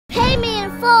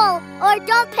or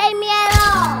don't pay me at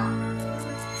all.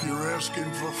 You're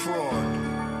asking for fraud.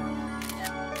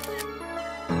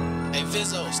 Hey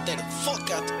Vizzo, stay the fuck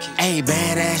out the kitchen. Hey,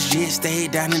 badass shit,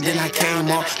 stayed down and then I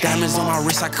came up. Diamonds on my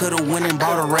wrist, I could've went and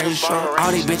bought a race truck.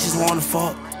 All these bitches wanna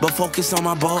fuck, but focus on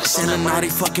my bucks. In a naughty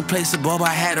fucking place above,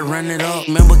 I had to run it up.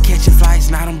 Remember catching flights,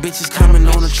 now them bitches coming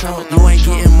on the truck. You ain't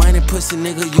getting money, pussy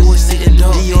nigga, you was sitting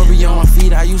duck. Dior be on my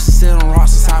feet, I used to sit on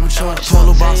rocks inside my truck.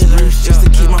 Polo Bossman briefs just to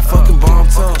keep my fucking bomb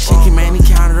tucked. Shaky man, he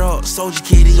counted up, Soldier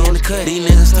Kitty in the cut. These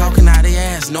niggas talking out their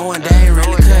ass, knowing they ain't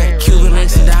really cut. Cuban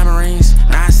links and diamond rings,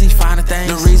 now I see finer things.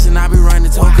 The reason I be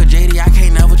running Toka JD, I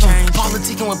can't never change.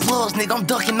 Politicking with plugs, nigga, I'm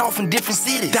ducking off in different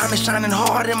cities. Diamonds shining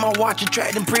hard in my watch,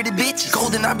 attracting pretty bitches.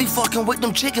 Golden, I be fucking with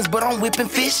them chickens, but I'm whipping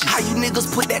fishes. How you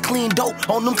niggas put that clean dope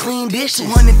on them clean dishes?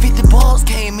 150 bucks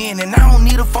came in and I don't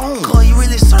need a phone. Cause you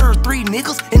really served 3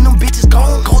 niggas and them bitches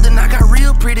gone. Golden, I got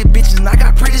real pretty bitches and I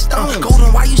got pretty stones.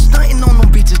 Golden, why you stunting on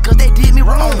them bitches? Cause they did me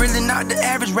wrong. I'm really not the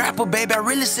average rapper, baby, I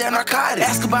really sell narcotics.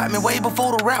 Ask about me way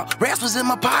before the rap, raps was in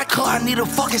my pocket. Cause I need a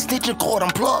fucking snitching cord,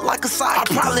 I'm plugged like a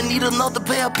socket. I probably need another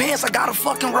pair of pants, I got a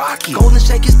fucking rocket. Golden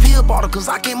shake his pill bottle, cause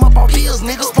I came up on pills,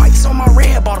 nigga. Spikes on my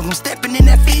red bottle, I'm stepping in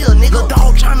that field, nigga.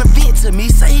 Dog tryna vent to me,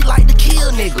 say he like to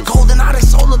kill niggas. Golden, I done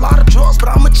sold a lot of drugs, but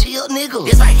I'm a chill nigga.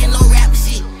 This right here no rap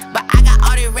shit, but I got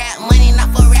all that rap money, not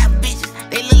for rap bitches.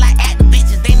 They look like active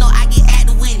bitches, they know I get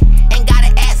active with it. Ain't got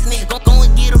an ass nigga, go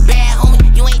and get a bad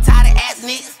homie. You ain't tired of ass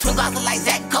niggas. Twin gloves look like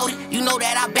Zach and Cody, you know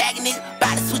that I bagging niggas.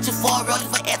 Bout to switch it for a rollie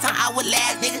for every time I would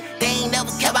last nigga. They ain't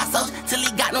never care about social till he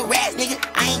got no rats nigga.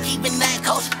 I ain't keeping nothing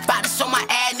kosher, bout to show my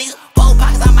ass nigga. 4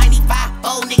 pockets I might need 5,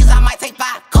 4 niggas I might take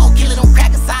 5. Cold killer them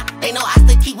crackers sign, they know I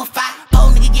still keep a 5.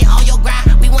 Pole nigga get on your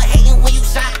grind, we want hating when you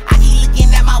shine. I keep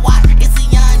looking at my watch, it's a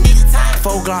young nigga time.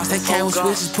 4 Glocks, they came with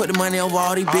switches, put the money over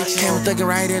all these bitches. Came with thuggin'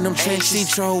 right in them trenches.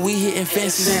 C-Tro, we hitting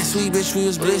fences. That sweet bitch, we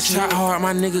was blitzing. Shot hard,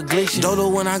 my nigga glitching. Dodo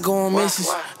when I go on missions.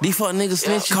 These fuck niggas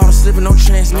snitching. Caught him slipping, no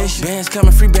transmission. Bands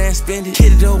coming, free bands spending.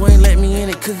 Kitty though ain't let me in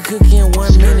it. Cookie in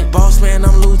 1 minute. Bossman,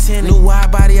 I'm lieutenant. New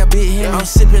wide body, I bit him. I'm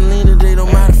sipping lean today,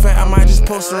 don't matter fact, I might just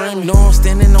post her in. Know I'm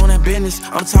standing on that business.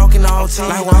 I'm talking all team.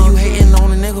 Like why you hating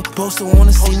on a nigga? Supposed to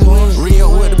wanna see me win.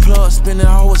 Real with the plug, spinning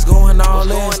all what's going all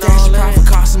in. Stash your profit,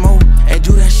 Cosmo, and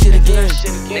do that shit again.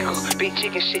 Nigga, big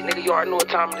chicken shit, nigga, you already know what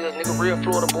time it is, nigga. Real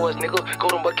Florida boys, nigga.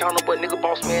 Golden but counter, but nigga,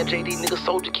 Bossman, JD, nigga,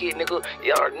 Soldier Kid, nigga.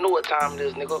 You already know what time it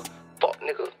is, nigga. Fuck,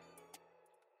 nigga.